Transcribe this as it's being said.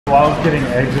While I was getting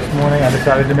eggs this morning, I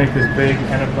decided to make this big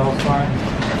NFL sign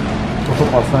for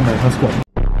Football Sunday. Let's go.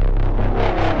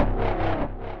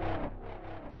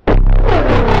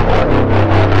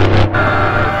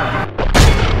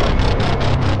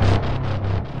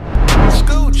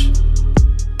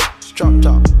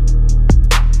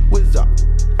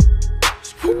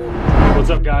 What's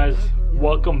up, guys?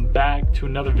 Welcome back to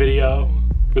another video.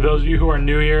 For those of you who are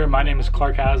new here, my name is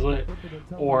Clark Hazlett,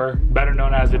 or better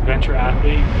known as Adventure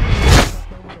Athlete.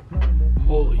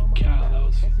 Holy cow, that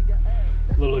was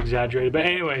a little exaggerated. But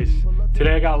anyways,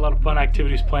 today I got a lot of fun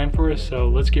activities planned for us, so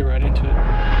let's get right into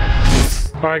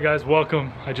it. All right, guys,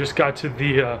 welcome. I just got to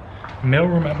the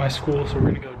mailroom at my school, so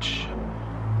we're gonna go.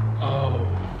 Oh,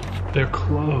 they're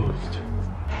closed.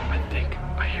 I think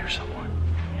I hear someone.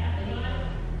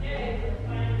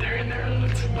 They're in there.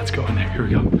 Let's go in there. Here we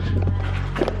go.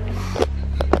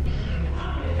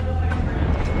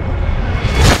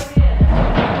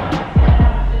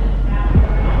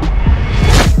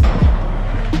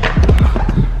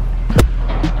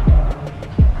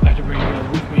 I had to bring you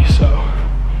guys with me, so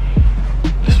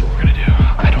this is what we're gonna do.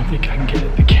 I don't think I can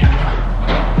get the camera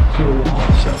to the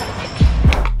wall, so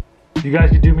you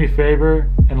guys can do me a favor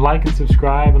and like and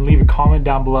subscribe and leave a comment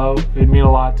down below. It'd mean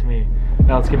a lot to me.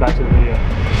 Now let's get back to the video.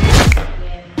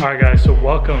 Alright guys, so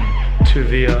welcome to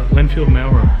the Linfield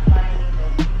mailroom.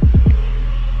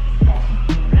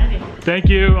 Thank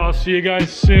you, I'll see you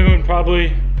guys soon,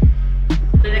 probably.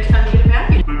 The next time you get a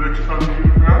package.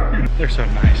 They're so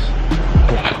nice.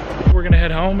 Wow. We're gonna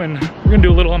head home and we're gonna do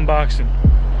a little unboxing.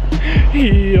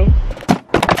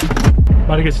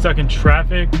 About to get stuck in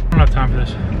traffic. I don't have time for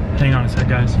this. Hang on a sec,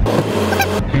 guys.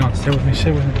 Hang on, stay with me,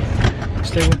 stay with me.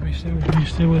 Stay with me, stay with me,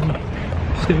 stay with me.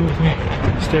 Stay with me,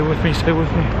 stay with me, stay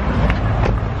with me.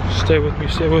 Stay with me,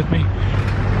 stay with me.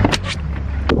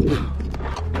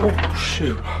 Oh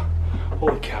shoot,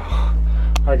 holy cow.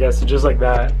 All right guys, so just like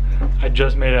that, I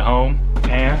just made it home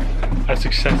and I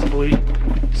successfully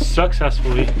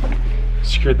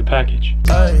secured the package.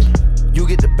 Hey, you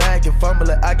get the bag and fumble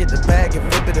it, I get the bag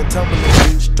and flip it and tumble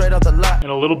it straight off the lot. In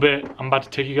a little bit, I'm about to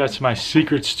take you guys to my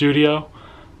secret studio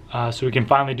so we can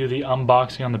finally do the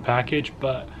unboxing on the package,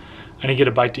 but I need to get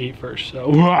a bite to eat first,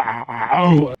 so.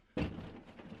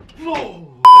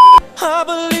 I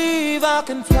believe I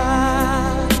can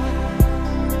fly.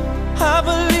 I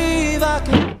believe I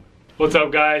can. What's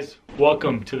up, guys?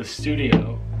 Welcome to the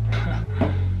studio.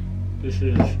 This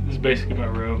is basically my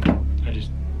room. I just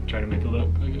try to make it look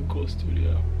like a cool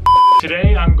studio.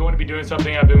 Today, I'm going to be doing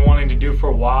something I've been wanting to do for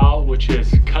a while, which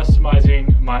is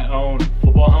customizing my own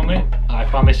football helmet. I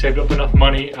finally saved up enough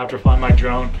money after flying my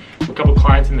drone for a couple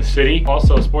clients in the city.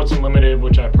 Also, Sports Unlimited,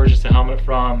 which I purchased a helmet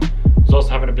from, was also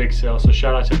having a big sale, so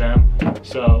shout out to them.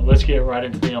 So let's get right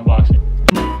into the unboxing.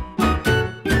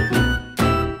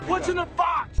 What's in the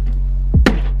box?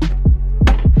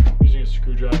 Using a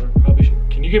screwdriver. Probably should.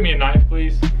 Can you give me a knife,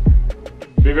 please?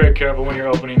 Be very careful when you're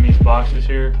opening these boxes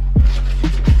here.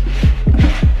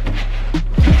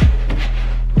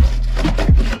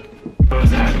 What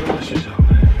was that? Let's just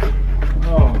open it.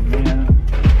 Oh man.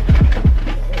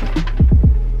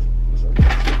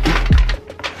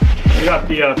 We got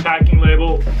the packing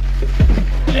label.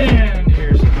 And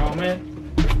here's the helmet.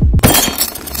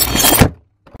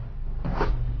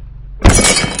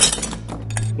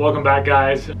 Welcome back,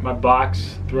 guys. My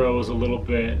box throw was a little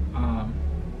bit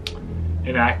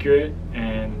inaccurate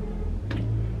and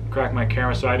cracked my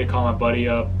camera, so I had to call my buddy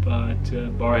up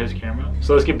to borrow his camera.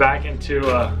 So let's get back into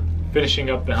finishing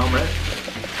up the helmet.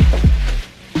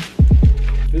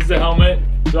 This is the helmet.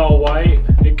 It's all white.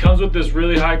 It comes with this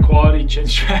really high quality chin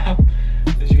strap.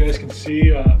 As you guys can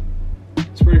see,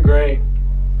 it's pretty great.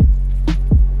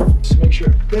 Just make sure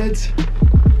it fits.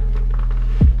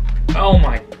 Oh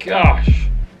my gosh.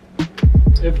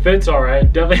 It fits all right.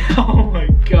 Definitely, oh my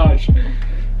gosh.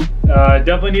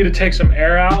 Definitely need to take some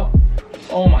air out.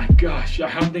 Oh my gosh, I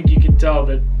don't think you can tell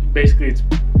that basically it's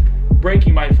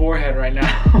breaking my forehead right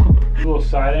now. A little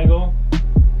side angle.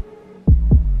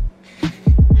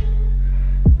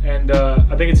 And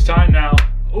I think it's time now.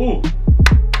 Ooh,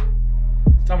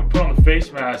 it's time to put on the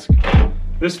face mask.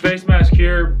 This face mask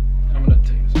here, I'm gonna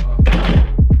take this off.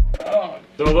 Oh.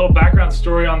 So a little background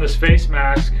story on this face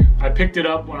mask. I picked it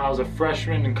up when I was a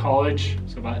freshman in college,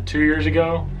 so about 2 years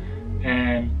ago.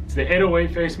 And it's the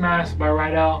 808 face mask by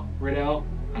Riddell.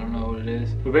 I don't know what it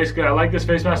is. But basically, I like this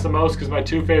face mask the most because my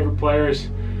two favorite players,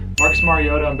 Marcus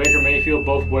Mariota and Baker Mayfield,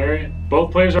 both wear it.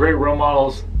 Both players are great role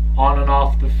models on and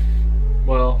off the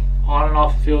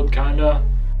field, kinda.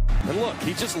 And look,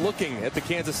 he's just looking at the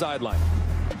Kansas sideline.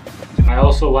 I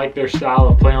also like their style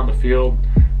of play on the field.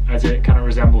 as it kind of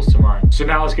resembles to mine. So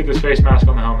now let's get this face mask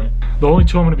on the helmet. The only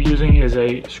tool I'm gonna be using is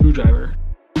a screwdriver.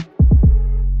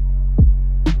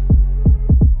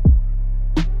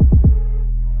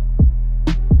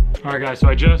 All right guys, so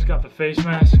I just got the face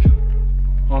mask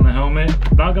on the helmet.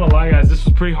 Not gonna lie guys, this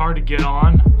was pretty hard to get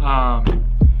on.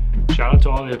 Shout out to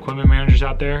all the equipment managers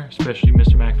out there, especially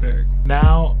Mr. McFerrick.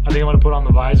 Now, I think I'm gonna put on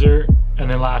the visor, and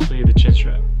then lastly, the chin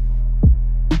strap.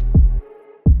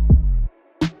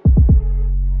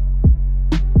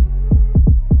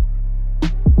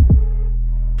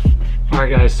 All right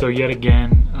guys, so yet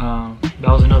again, that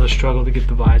was another struggle to get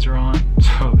the visor on.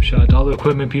 So shout out to all the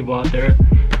equipment people out there.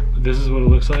 This is what it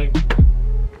looks like.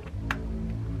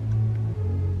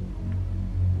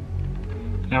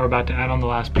 Now we're about to add on the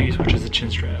last piece, which is the chin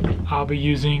strap. I'll be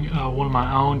using one of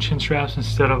my own chin straps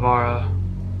instead of our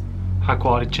high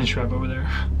quality chin strap over there.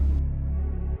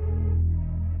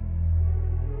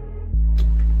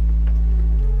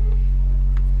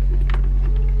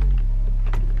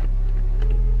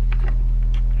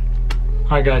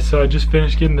 Alright guys, so I just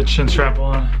finished getting the chin strap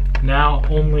on. Now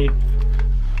only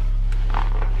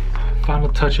final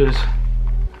touches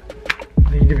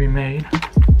need to be made.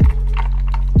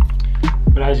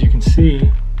 But as you can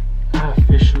see, I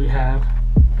officially have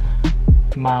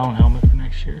my own helmet for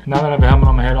next year. Now that I have a helmet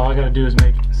on my head, all I gotta do is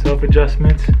make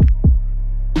self-adjustments.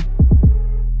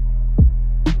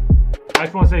 I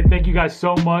just wanna say thank you guys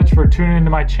so much for tuning into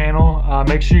my channel.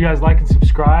 Make sure you guys like and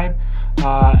subscribe.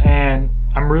 And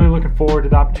I'm really looking forward to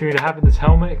the opportunity to having this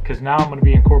helmet, because now I'm gonna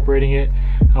be incorporating it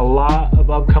in a lot of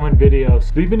upcoming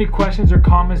videos. Leave any questions or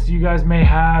comments you guys may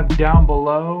have down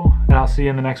below, and I'll see you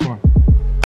in the next one.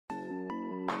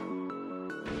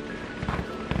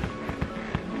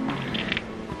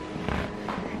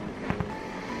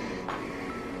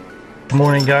 Good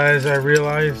morning guys, I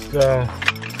realized I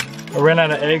ran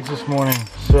out of eggs this morning,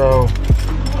 so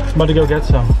I'm about to go get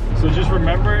some. So just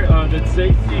remember that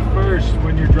safety first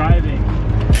when you're driving.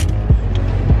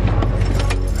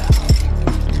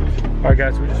 Alright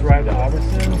guys, we just arrived at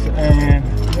Albertsons, and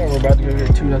yeah, we're about to go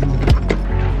get 2 dozen.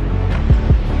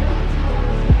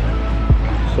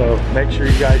 So make sure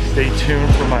you guys stay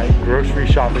tuned for my grocery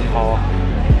shopping haul,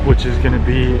 which is going to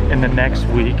be in the next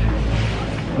week,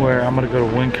 where I'm gonna go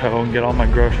to Winco and get all my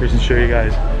groceries and show you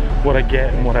guys what I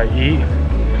get and what I eat.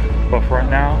 But for right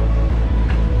now,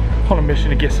 I'm on a mission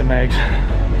to get some eggs.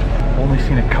 Only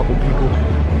seen a couple people.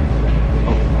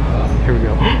 Oh, here we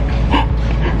go.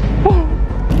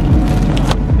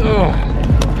 Oh,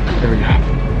 there we go.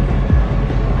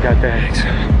 Got the eggs.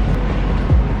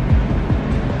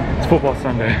 It's football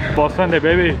Sunday. Football Sunday,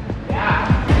 baby.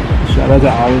 Shout out to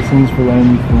Albertsons for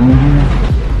letting me film in here.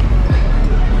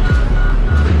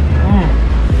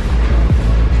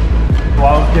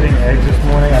 While I was getting eggs this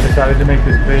morning, I decided to make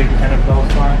this big NFL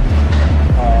sign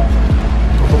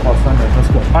for Football Sunday. Let's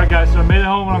go. Alright guys, so I made it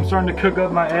home and I'm starting to cook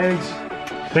up my eggs.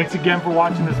 Thanks again for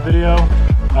watching this video.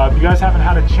 If you guys haven't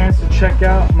had a chance to check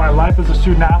out my Life as a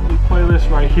Student Athlete playlist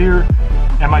right here,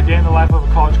 and my Day in the Life of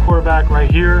a College Quarterback right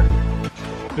here,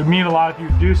 it would mean a lot if you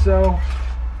do so.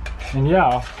 And yeah,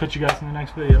 I'll catch you guys in the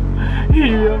next video.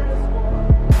 Yeah.